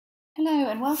Hello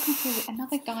and welcome to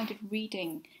another guided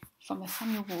reading from the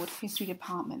Samuel Ward History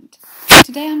Department.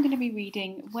 Today I'm going to be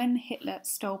reading When Hitler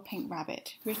Stole Pink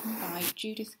Rabbit, written by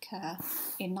Judith Kerr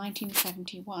in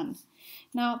 1971.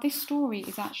 Now this story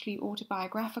is actually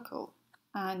autobiographical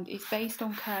and is based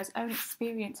on Kerr's own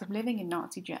experience of living in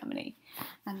Nazi Germany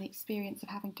and the experience of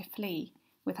having to flee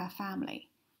with her family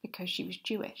because she was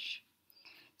Jewish.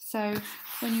 So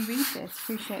when you read this,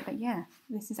 appreciate that,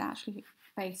 this is actually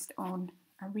based on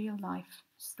a real life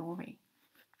story,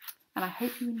 and I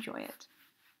hope you enjoy it.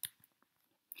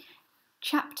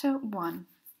 Chapter 1.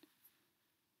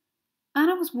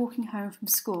 Anna was walking home from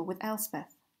school with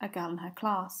Elspeth, a girl in her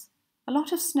class. A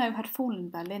lot of snow had fallen in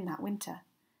Berlin that winter.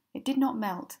 It did not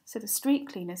melt, so the street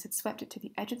cleaners had swept it to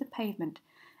the edge of the pavement,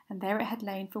 and there it had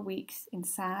lain for weeks in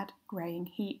sad, greying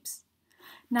heaps.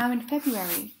 Now in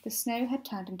February, the snow had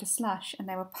turned into slush, and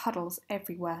there were puddles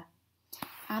everywhere.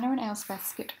 Anna and Elspeth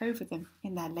skipped over them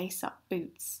in their lace-up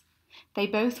boots. They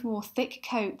both wore thick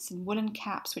coats and woolen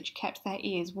caps which kept their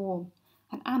ears warm,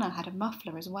 and Anna had a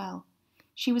muffler as well.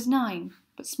 She was 9,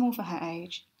 but small for her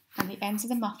age, and the ends of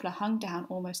the muffler hung down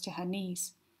almost to her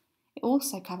knees. It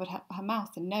also covered her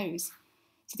mouth and nose,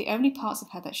 so the only parts of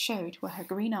her that showed were her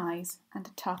green eyes and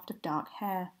a tuft of dark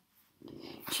hair.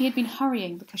 She had been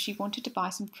hurrying because she wanted to buy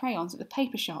some crayons at the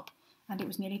paper shop, and it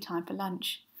was nearly time for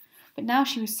lunch. But now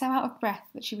she was so out of breath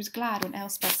that she was glad when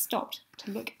Elspeth stopped to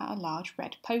look at a large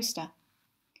red poster.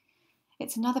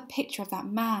 "It's another picture of that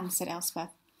man," said Elspeth.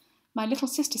 "My little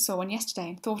sister saw one yesterday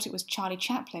and thought it was Charlie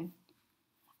Chaplin."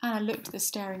 Anna looked at the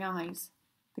staring eyes,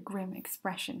 the grim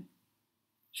expression.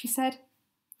 She said,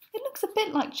 "It looks a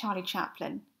bit like Charlie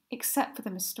Chaplin, except for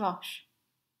the moustache."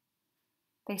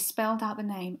 They spelled out the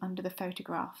name under the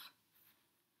photograph.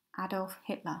 Adolf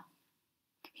Hitler.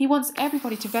 "He wants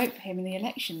everybody to vote for him in the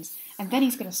elections, and then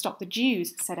he's going to stop the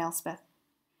Jews," said Elspeth.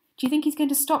 "Do you think he's going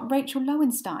to stop Rachel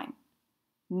Lowenstein?"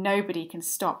 "Nobody can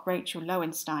stop Rachel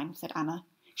Lowenstein," said Anna.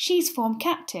 "She's form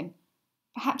captain.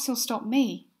 Perhaps he'll stop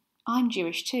me. I'm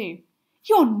Jewish too."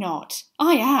 "You're not.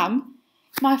 I am.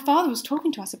 My father was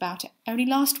talking to us about it only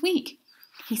last week.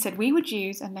 He said we were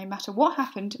Jews, and no matter what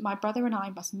happened, my brother and I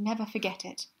must never forget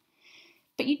it."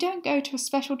 "But you don't go to a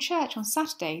special church on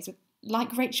Saturdays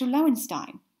like Rachel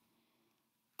Lowenstein."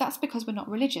 "That's because we're not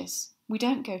religious. We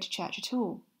don't go to church at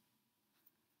all."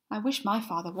 "I wish my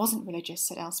father wasn't religious,"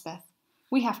 said Elspeth.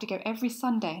 "We have to go every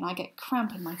Sunday and I get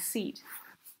cramp in my seat."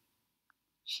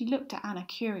 She looked at Anna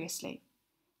curiously.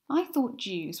 "I thought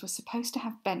Jews were supposed to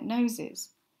have bent noses,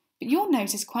 but your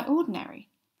nose is quite ordinary.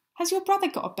 Has your brother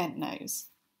got a bent nose?"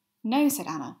 "No," said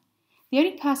Anna. "The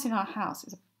only person in our house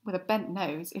with a bent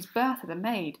nose is Bertha the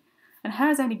maid, and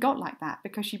hers only got like that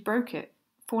because she broke it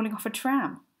falling off a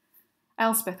tram."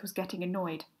 Elspeth was getting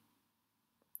annoyed.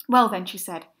 "Well then," she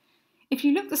said, "if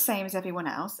you look the same as everyone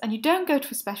else and you don't go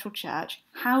to a special church,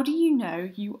 how do you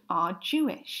know you are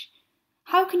Jewish?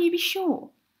 How can you be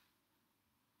sure?"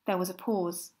 There was a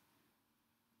pause.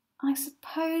 "I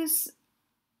suppose,"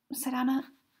 said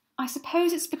Anna, "I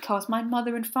suppose it's because my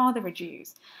mother and father are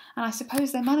Jews, and I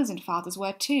suppose their mothers and fathers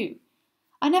were too.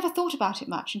 I never thought about it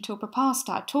much until Papa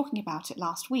started talking about it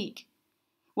last week."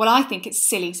 "Well, I think it's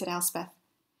silly," said Elspeth.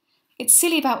 "It's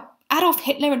silly about Adolf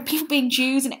Hitler and people being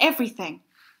Jews and everything."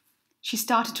 She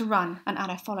started to run, and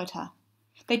Anna followed her.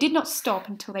 They did not stop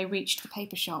until they reached the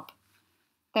paper shop.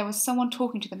 There was someone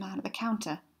talking to the man at the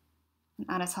counter, and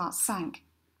Anna's heart sank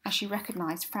as she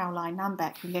recognised Fraulein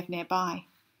Lambeck, who lived nearby.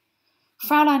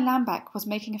 Fraulein Lambeck was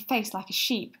making a face like a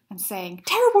sheep and saying,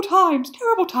 "Terrible times,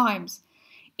 terrible times."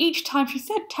 Each time she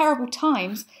said terrible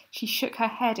times, she shook her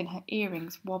head and her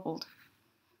earrings wobbled.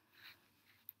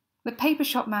 The paper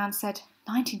shop man said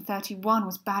 1931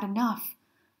 was bad enough.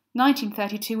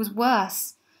 1932 was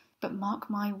worse. But mark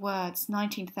my words,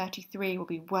 1933 will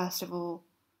be worst of all.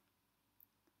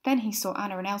 Then he saw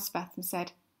Anna and Elspeth and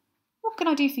said, "What can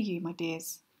I do for you, my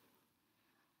dears?"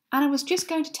 Anna was just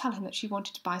going to tell him that she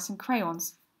wanted to buy some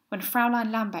crayons when Fraulein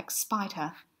Lambeck spied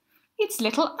her. "It's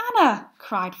little Anna!"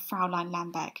 cried Fraulein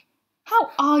Lambeck.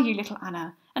 "How are you, little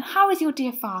Anna? And how is your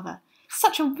dear father?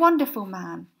 Such a wonderful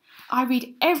man. I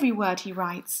read every word he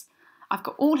writes. I've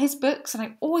got all his books and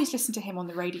I always listen to him on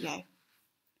the radio.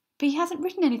 But he hasn't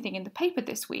written anything in the paper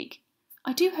this week.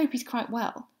 I do hope he's quite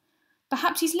well.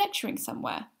 Perhaps he's lecturing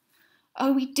somewhere.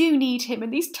 Oh, we do need him in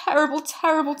these terrible,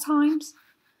 terrible times."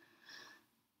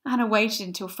 Anna waited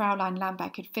until Fraulein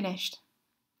Lambeck had finished.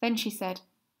 Then she said,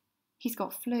 "He's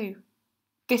got flu."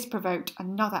 This provoked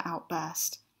another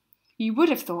outburst. You would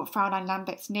have thought Fraulein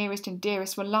Lambeck's nearest and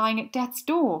dearest were lying at death's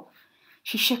door.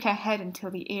 She shook her head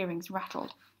until the earrings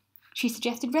rattled. She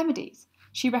suggested remedies.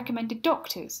 She recommended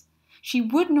doctors. She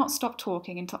would not stop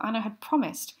talking until Anna had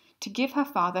promised to give her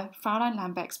father Fraulein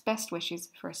Lambeck's best wishes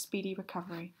for a speedy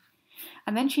recovery.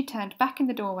 And then she turned back in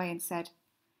the doorway and said,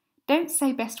 "Don't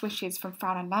say best wishes from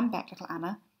Fraulein Lambeck, little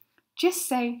Anna. Just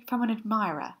say from an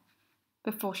admirer,"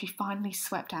 before she finally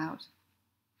swept out.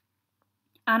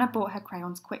 Anna bought her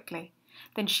crayons quickly.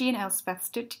 Then she and Elspeth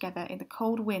stood together in the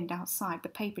cold wind outside the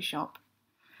paper shop.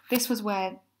 This was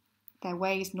where their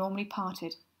ways normally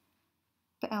parted.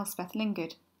 But Elspeth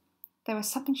lingered. There was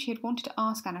something she had wanted to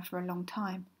ask Anna for a long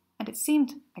time, and it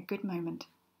seemed a good moment.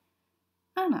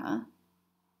 "Anna,"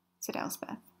 said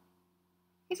Elspeth,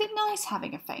 "is it nice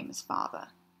having a famous father?"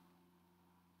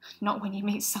 "Not when you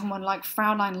meet someone like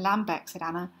Fraulein Lambeck," said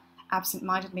Anna,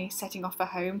 absent-mindedly setting off for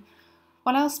home,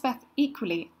 while Elspeth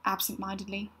equally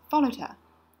absent-mindedly followed her.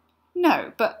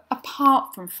 "No, but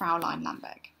apart from Fraulein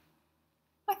Lambeck,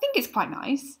 I think it's quite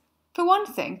nice. For one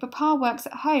thing, Papa works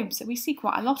at home, so we see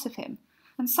quite a lot of him,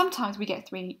 and sometimes we get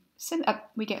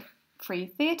free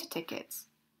theatre tickets.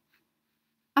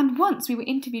 And once we were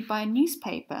interviewed by a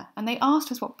newspaper, and they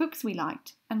asked us what books we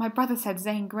liked, and my brother said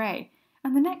Zane Grey,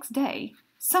 and the next day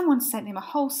someone sent him a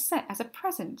whole set as a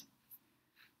present."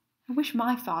 "I wish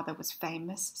my father was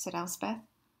famous," said Elspeth.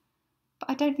 "But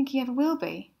I don't think he ever will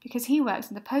be, because he works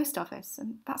in the post office,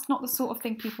 and that's not the sort of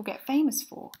thing people get famous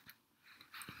for."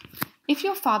 "If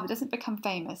your father doesn't become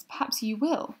famous, perhaps you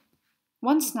will.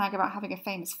 One snag about having a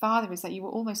famous father is that you will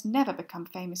almost never become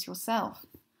famous yourself."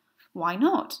 "Why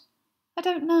not?" "I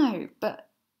don't know,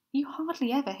 but you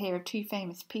hardly ever hear of two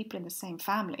famous people in the same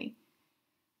family.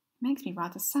 It makes me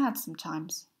rather sad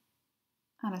sometimes."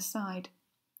 Anna sighed.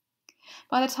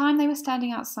 By the time they were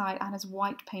standing outside Anna's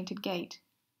white-painted gate,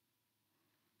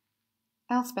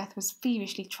 Elspeth was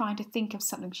feverishly trying to think of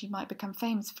something she might become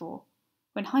famous for,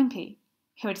 when Heimpy,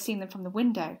 who had seen them from the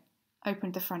window,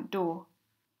 opened the front door.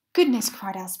 "Goodness!"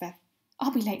 cried Elspeth.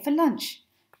 "I'll be late for lunch."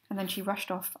 And then she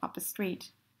rushed off up the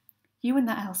street. "You and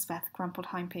that Elspeth," grumbled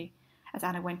Heimpy, as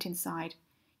Anna went inside.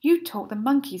 "You talked the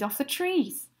monkeys off the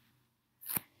trees."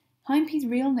 Heimpy's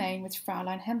real name was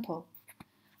Fraulein Hempel,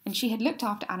 and she had looked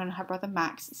after Anna and her brother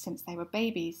Max since they were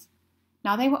babies.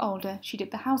 Now they were older, she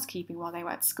did the housekeeping while they were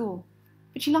at school,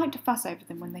 but she liked to fuss over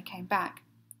them when they came back.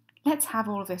 "Let's have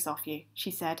all of this off you,"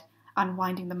 she said,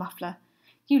 unwinding the muffler.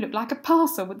 "You look like a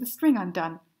parcel with the string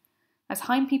undone." As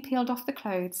Heimpy peeled off the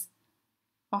clothes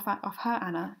off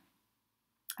her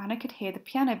Anna could hear the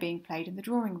piano being played in the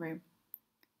drawing room.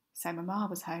 So Mamma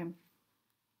was home.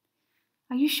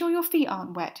 "Are you sure your feet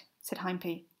aren't wet?" said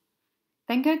Heimpy.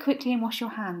 "Then go quickly and wash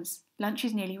your hands. Lunch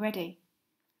is nearly ready."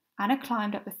 Anna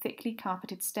climbed up the thickly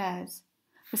carpeted stairs.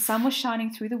 The sun was shining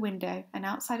through the window, and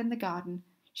outside in the garden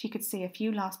she could see a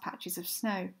few last patches of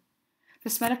snow. The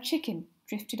smell of chicken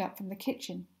drifted up from the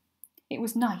kitchen. It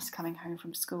was nice coming home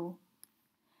from school.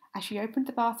 As she opened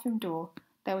the bathroom door,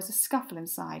 there was a scuffle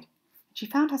inside, and she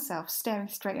found herself staring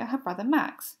straight at her brother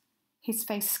Max, his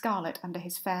face scarlet under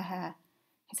his fair hair,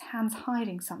 his hands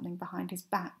hiding something behind his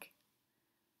back.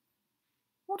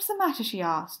 "What's the matter?" she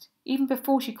asked, even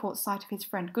before she caught sight of his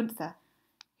friend Gunther,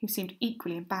 who seemed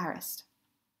equally embarrassed.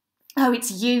 "Oh,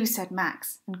 it's you," said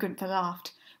Max, and Gunther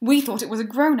laughed. "We thought it was a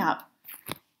grown-up."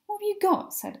 "What have you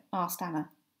got?" asked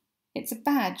Anna. "It's a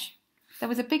badge. There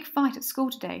was a big fight at school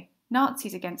today,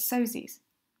 Nazis against Sozis."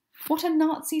 "What are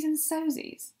Nazis and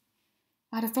Sozis?"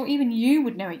 "I'd have thought even you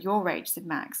would know at your age," said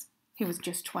Max, who was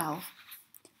just 12.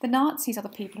 "The Nazis are the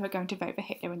people who are going to vote for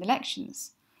Hitler in the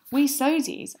elections. We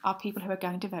Sozis are people who are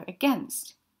going to vote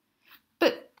against."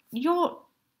 "But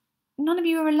none of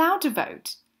you are allowed to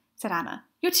vote," said Anna.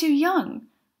 "You're too young."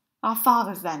 "Our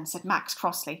fathers then," said Max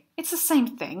crossly. "It's the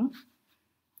same thing."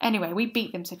 "Anyway, we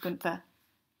beat them," said Gunther.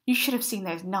 "You should have seen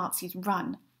those Nazis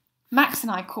run. Max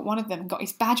and I caught one of them and got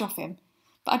his badge off him,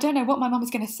 but I don't know what my mum is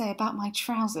going to say about my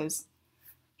trousers."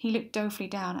 He looked dolefully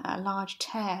down at a large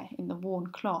tear in the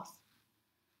worn cloth.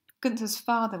 Gunther's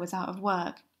father was out of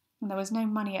work, and there was no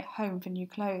money at home for new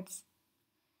clothes.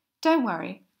 "Don't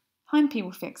worry, Heimpy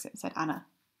will fix it," said Anna.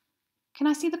 "Can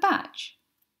I see the badge?"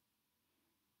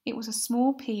 It was a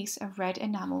small piece of red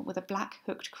enamel with a black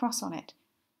hooked cross on it.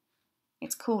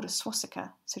 "It's called a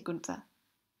swastika," said Gunther.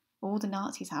 "All the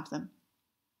Nazis have them."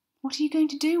 "What are you going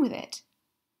to do with it?"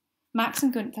 Max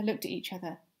and Gunther looked at each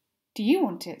other. "Do you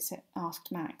want it?"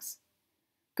 asked Max.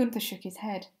 Gunther shook his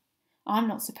head. "I'm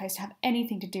not supposed to have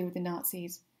anything to do with the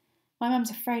Nazis. My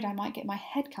mum's afraid I might get my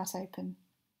head cut open."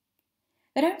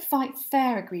 "They don't fight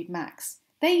fair," agreed Max.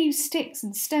 "They use sticks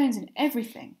and stones and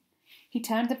everything." He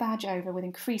turned the badge over with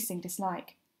increasing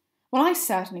dislike. "Well, I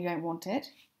certainly don't want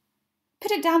it."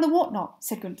 "Put it down the whatnot,"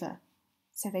 said Gunther.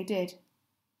 So they did.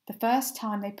 The first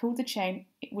time they pulled the chain,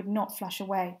 it would not flush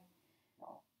away.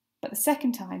 But the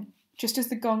second time, just as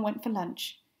the gong went for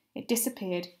lunch, it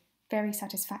disappeared very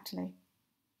satisfactorily.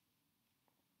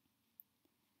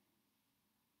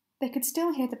 They could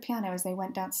still hear the piano as they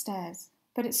went downstairs,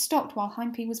 but it stopped while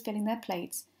Heimpy was filling their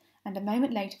plates, and a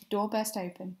moment later the door burst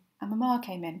open, and Mamma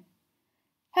came in.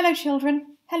 "Hello,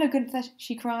 children! Hello, Gunther!"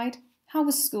 she cried. "How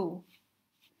was school?"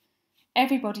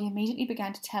 Everybody immediately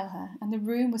began to tell her, and the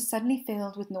room was suddenly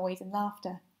filled with noise and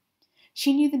laughter.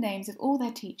 She knew the names of all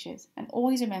their teachers, and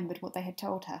always remembered what they had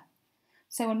told her.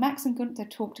 So when Max and Gunther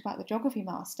talked about the geography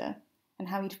master, and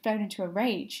how he'd flown into a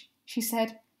rage, she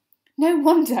said, "No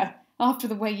wonder, after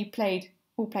the way you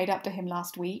all played up to him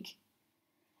last week."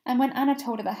 And when Anna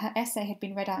told her that her essay had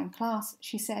been read out in class,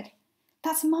 she said,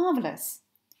 "That's marvellous,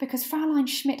 because Fraulein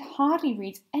Schmidt hardly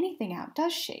reads anything out,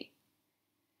 does she?"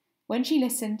 When she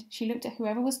listened, she looked at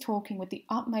whoever was talking with the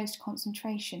utmost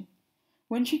concentration.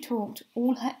 When she talked,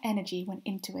 all her energy went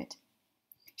into it.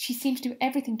 She seemed to do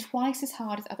everything twice as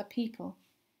hard as other people.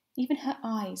 Even her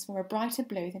eyes were a brighter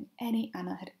blue than any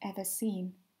Anna had ever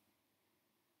seen.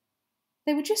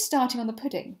 They were just starting on the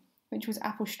pudding, which was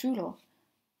apple strudel,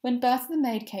 when Bertha the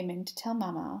maid came in to tell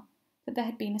Mamma that there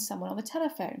had been someone on the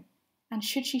telephone, and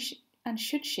should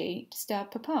she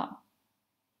disturb Papa.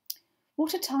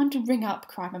 "What a time to ring up!"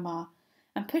 cried Mamma,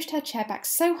 and pushed her chair back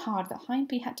so hard that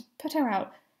Heimpy had to put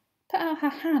out her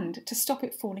hand to stop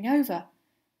it falling over.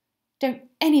 "Don't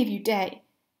any of you dare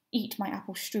eat my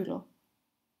apple strudel."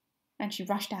 And she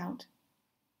rushed out.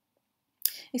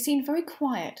 It seemed very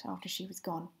quiet after she was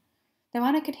gone, though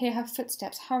Anna could hear her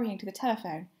footsteps hurrying to the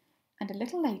telephone, and a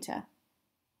little later,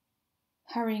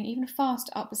 hurrying even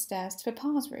faster up the stairs to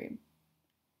Papa's room.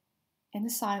 In the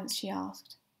silence she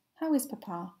asked, "How is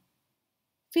Papa?"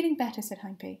 "Feeling better," said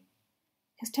Heimpy.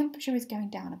 "His temperature is going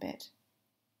down a bit."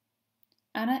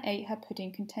 Anna ate her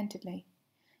pudding contentedly.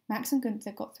 Max and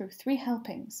Gunther got through 3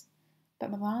 helpings, but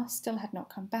Mamma still had not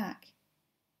come back.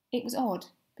 It was odd,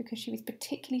 because she was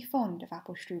particularly fond of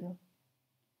apple strudel.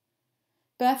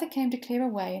 Bertha came to clear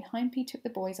away, and Heimpy took the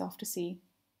boys off to see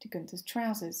to Gunther's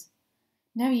trousers.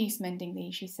 "No use mending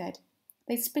these," she said.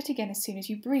 "They'd split again as soon as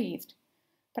you breathed.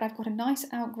 But I've got a nice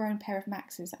outgrown pair of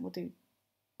Max's that will do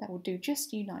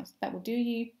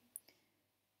you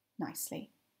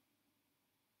nicely."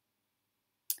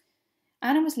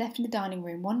 Anna was left in the dining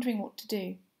room, wondering what to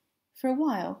do. For a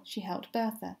while she helped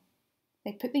Bertha.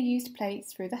 They put the used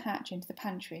plates through the hatch into the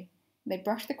pantry. They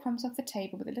brushed the crumbs off the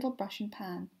table with a little brush and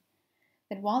pan.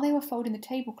 Then while they were folding the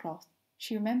tablecloth,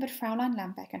 she remembered Fraulein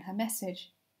Lambeck and her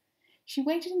message. She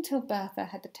waited until Bertha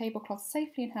had the tablecloth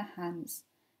safely in her hands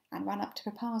and ran up to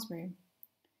Papa's room.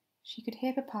 She could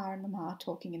hear Papa and Mamma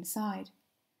talking inside.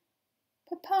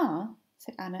 "Papa,"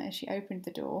 said Anna as she opened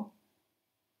the door,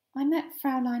 "I met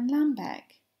Fraulein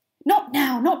Lambeck." "Not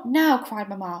now, not now," cried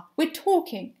Mamma. "We're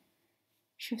talking."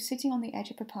 She was sitting on the edge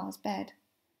of Papa's bed.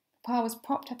 Papa was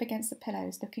propped up against the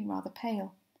pillows, looking rather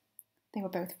pale. They were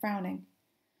both frowning.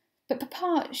 "But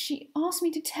Papa, she asked me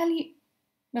to tell you—"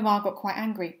 Mamma got quite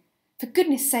angry. "For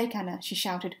goodness sake, Anna," she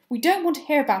shouted, "we don't want to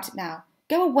hear about it now.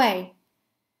 Go away."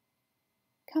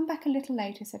 "Come back a little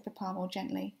later," said Papa more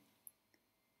gently.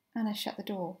 Anna shut the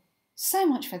door. So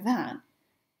much for that.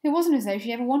 It wasn't as though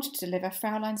she ever wanted to deliver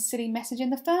Fraulein's silly message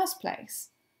in the first place.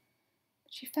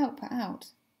 But she felt put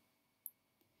out.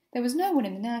 There was no one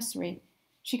in the nursery.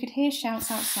 She could hear shouts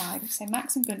outside, so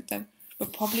Max and Gunther were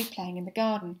probably playing in the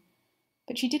garden,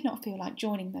 but she did not feel like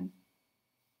joining them.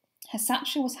 Her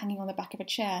satchel was hanging on the back of a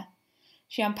chair.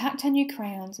 She unpacked her new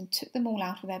crayons and took them all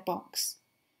out of their box.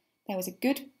 There was a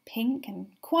good pink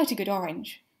and quite a good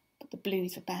orange, but the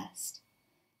blues were best.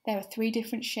 There were 3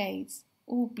 different shades,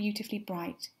 all beautifully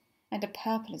bright, and a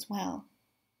purple as well.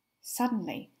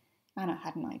 Suddenly, Anna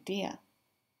had an idea.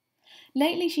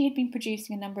 Lately she had been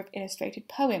producing a number of illustrated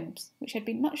poems, which had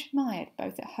been much admired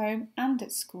both at home and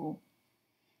at school.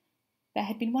 There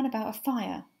had been one about a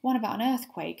fire, one about an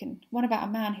earthquake, and one about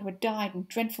a man who had died in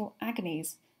dreadful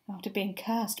agonies after being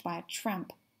cursed by a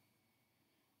tramp.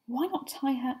 Why not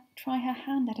try her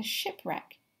hand at a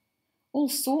shipwreck? All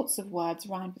sorts of words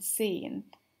rhymed with sea, and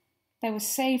there was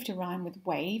save to rhyme with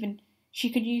wave, and she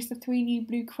could use the 3 new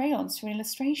blue crayons for an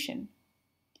illustration.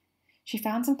 She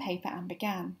found some paper and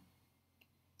began.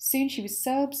 Soon she was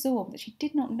so absorbed that she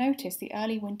did not notice the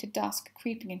early winter dusk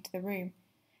creeping into the room,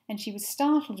 and she was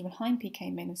startled when Heimpy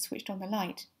came in and switched on the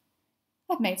light.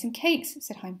 "I've made some cakes,"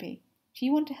 said Heimpy. "Do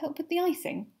you want to help with the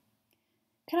icing?"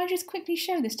 "Can I just quickly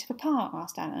show this to Papa?"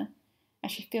 asked Anna,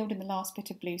 as she filled in the last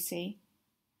bit of blue sea.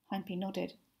 Heimpy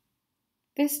nodded.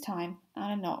 This time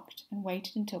Anna knocked and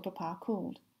waited until Papa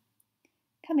called.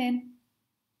 "Come in."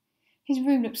 His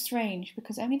room looked strange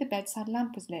because only the bedside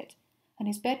lamp was lit, and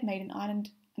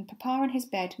Papa and his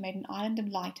bed made an island of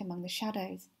light among the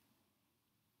shadows.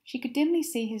 She could dimly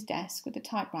see his desk with the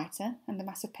typewriter and the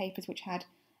mass of papers which had,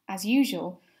 as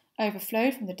usual,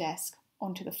 overflowed from the desk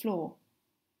onto the floor.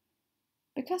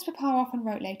 Because Papa often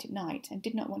wrote late at night and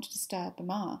did not want to disturb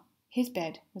Mamma, his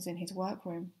bed was in his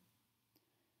workroom.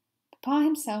 Papa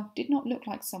himself did not look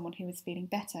like someone who was feeling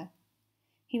better.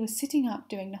 He was sitting up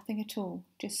doing nothing at all,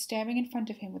 just staring in front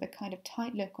of him with a kind of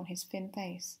tight look on his thin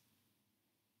face.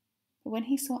 But when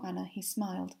he saw Anna, he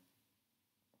smiled.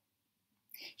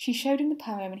 She showed him the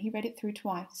poem and he read it through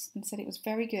twice and said it was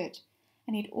very good,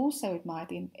 and he had also admired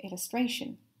the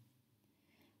illustration.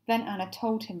 Then Anna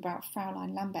told him about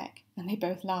Fraulein Lambeck, and they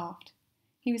both laughed.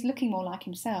 He was looking more like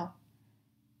himself.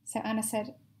 So Anna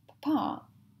said, "Papa,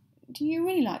 do you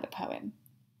really like the poem?"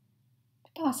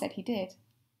 Papa said he did.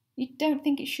 "You don't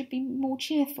think it should be more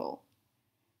cheerful?"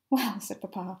 "Well," said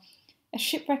Papa, "a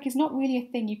shipwreck is not really a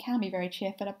thing you can be very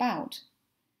cheerful about.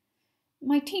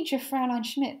 My teacher, Fraulein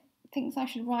Schmidt, thinks I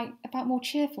should write about more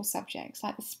cheerful subjects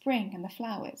like the spring and the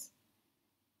flowers."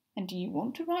 "And do you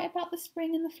want to write about the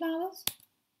spring and the flowers?"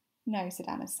 "No," said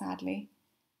Anna sadly.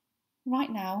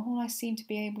 "Right now, all I seem to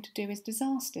be able to do is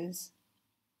disasters."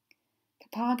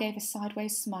 Papa gave a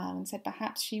sideways smile and said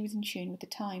perhaps she was in tune with the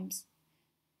times.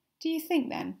 "Do you think,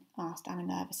 then," asked Anna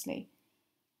nervously,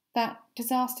 "that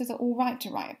disasters are all right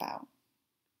to write about?"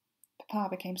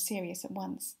 Papa became serious at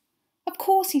once. "Of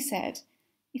course," he said.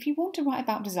 "If you want to write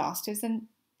about disasters, then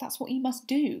that's what you must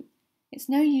do. It's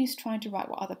no use trying to write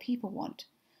what other people want.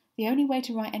 The only way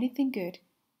to write anything good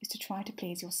is to try to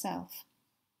please yourself."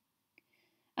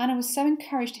 Anna was so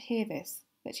encouraged to hear this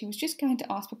that she was just going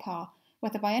to ask Papa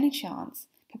whether by any chance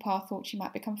Papa thought she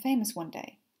might become famous one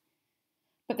day.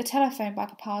 But the telephone by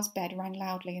Papa's bed rang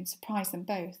loudly and surprised them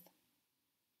both.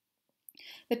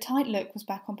 The tight look was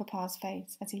back on Papa's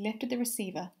face as he lifted the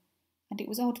receiver, and it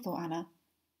was odd, thought Anna,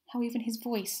 how even his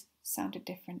voice sounded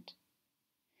different.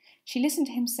 She listened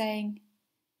to him saying,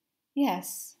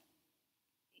 yes,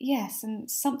 and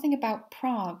something about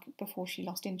Prague before she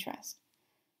lost interest.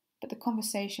 But the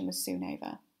conversation was soon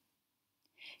over.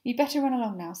 "You'd better run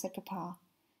along now," said Papa.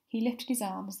 He lifted his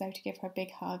arm as though to give her a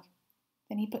big hug.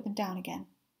 Then he put them down again.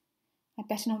 "I'd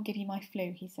better not give you my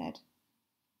flu," he said.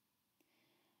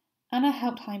 Anna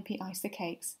helped Heimpy ice the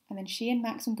cakes, and then she and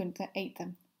Max and Gunther ate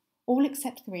them, all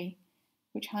except 3,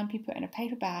 which Heimpy put in a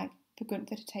paper bag for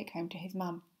Gunther to take home to his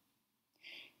mum.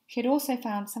 She had also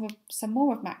found some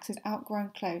more of Max's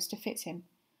outgrown clothes to fit him,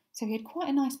 so he had quite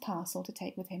a nice parcel to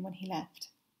take with him when he left.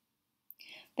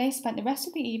 They spent the rest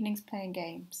of the evenings playing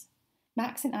games.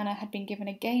 Max and Anna had been given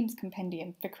a games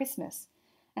compendium for Christmas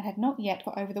and had not yet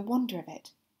got over the wonder of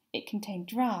it. It contained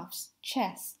drafts,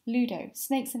 chess, ludo,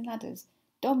 snakes and ladders,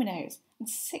 dominoes, and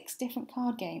 6 different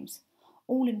card games,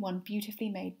 all in one beautifully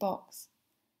made box.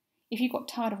 If you got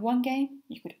tired of one game,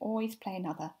 you could always play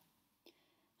another.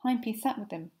 Heimpy sat with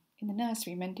them in the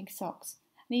nursery mending socks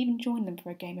and even joined them for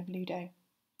a game of ludo.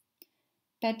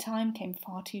 Bedtime came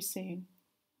far too soon.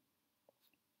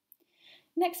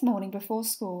 Next morning before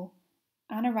school,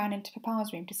 Anna ran into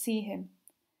Papa's room to see him.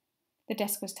 The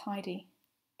desk was tidy.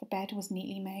 The bed was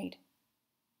neatly made.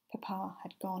 Papa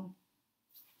had gone.